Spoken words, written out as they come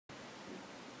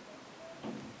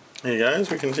Hey guys,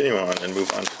 we continue on and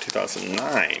move on to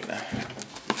 2009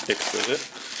 Exquisite.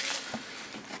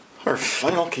 Our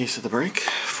final case of the break.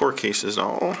 4 cases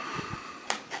all.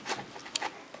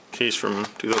 Case from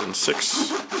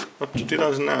 2006 up to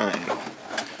 2009.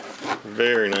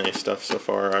 Very nice stuff so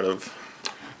far out of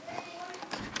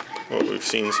what we've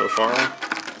seen so far.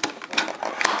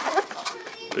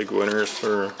 Big winners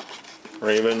for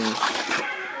Ravens,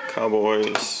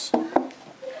 Cowboys,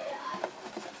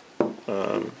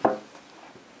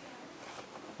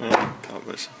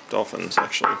 Cowboys, Dolphins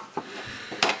actually.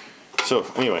 So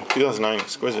anyway, 2009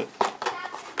 Exquisite.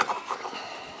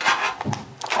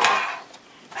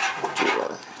 Do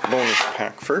our bonus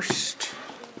pack first.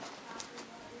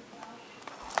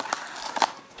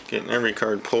 Getting every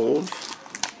card pulled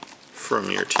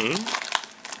from your team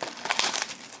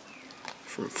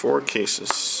from 4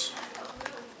 cases.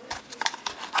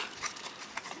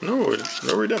 No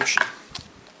redemption.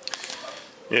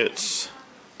 It's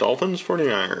Dolphins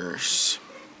 49ers.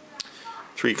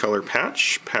 3-color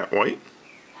patch, Pat White,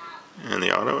 and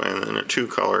the auto, and then a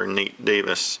 2-color Nate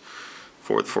Davis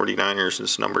for the 49ers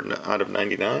is numbered out of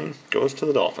 99. Goes to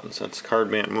the Dolphins. That's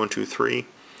Cardman 123.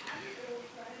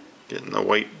 Getting the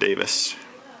White Davis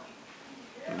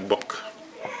book.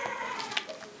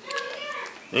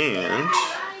 And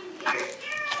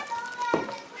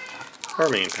our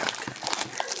main pack.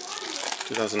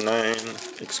 2009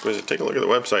 Exquisite. Take a look at the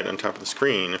website on top of the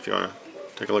screen if you want to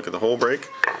take a look at the whole break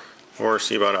or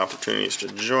see about opportunities to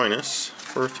join us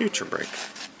for a future break.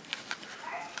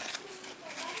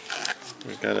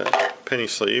 We've got a penny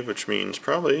sleeve, which means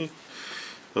probably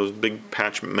those big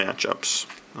patch matchups.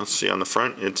 Let's see, on the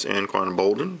front it's Anquan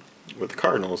Bolden with the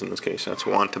Cardinals in this case. That's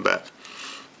Want to Bet.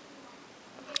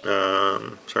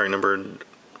 Numbered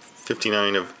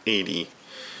 59 of 80.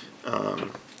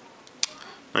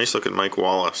 Nice looking Mike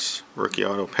Wallace, rookie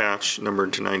auto patch,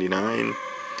 numbered to 99.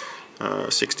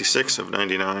 66 of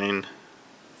 99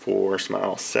 for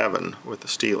Smile 7 with the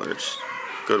Steelers.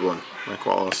 Good one, Mike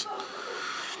Wallace.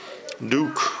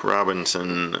 Duke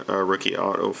Robinson, rookie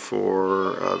auto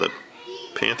for the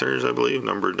Panthers, I believe,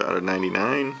 numbered out of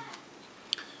 99.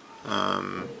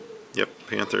 Yep,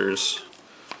 Panthers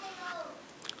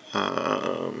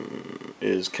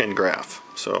is Ken Graff.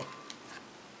 So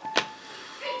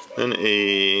then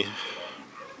a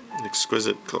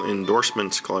Exquisite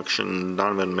Endorsements Collection,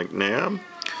 Donovan McNabb,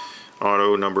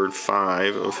 auto numbered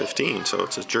 5 of 15. So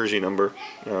it's his jersey number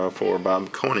for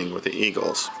Bob Koenig with the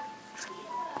Eagles.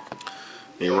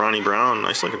 A Ronnie Brown,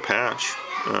 nice looking patch,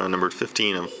 numbered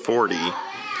 15 of 40.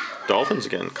 Dolphins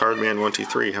again, Cardman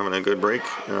 123 having a good break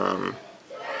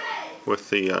with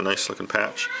the nice looking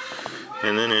patch.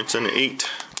 And then it's an 8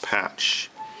 patch.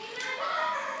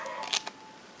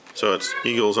 So it's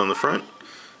Eagles on the front,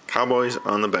 Cowboys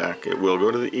on the back. It will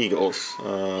go to the Eagles.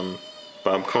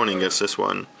 Bob Koenig gets this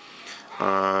one.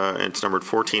 It's numbered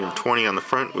 14 of 20 on the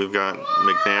front. We've got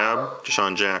McNabb,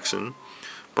 Deshaun Jackson,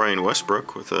 Brian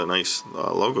Westbrook with a nice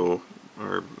logo,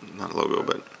 or not logo,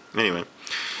 but anyway,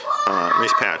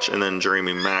 nice patch. And then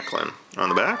Jeremy Maclin on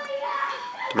the back.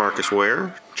 DeMarcus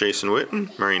Ware, Jason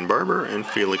Witten, Marion Barber, and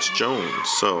Felix Jones.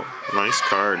 So nice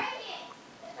card.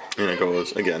 And it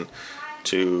goes again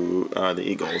to the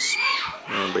Eagles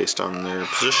based on their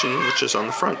position, which is on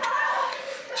the front.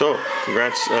 So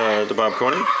congrats to Bob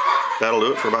Koenig. That'll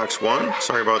do it for box 1.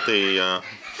 Sorry about the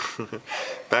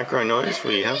background noise.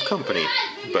 We have company,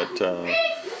 but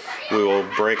we will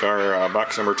break our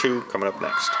box number 2 coming up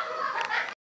next.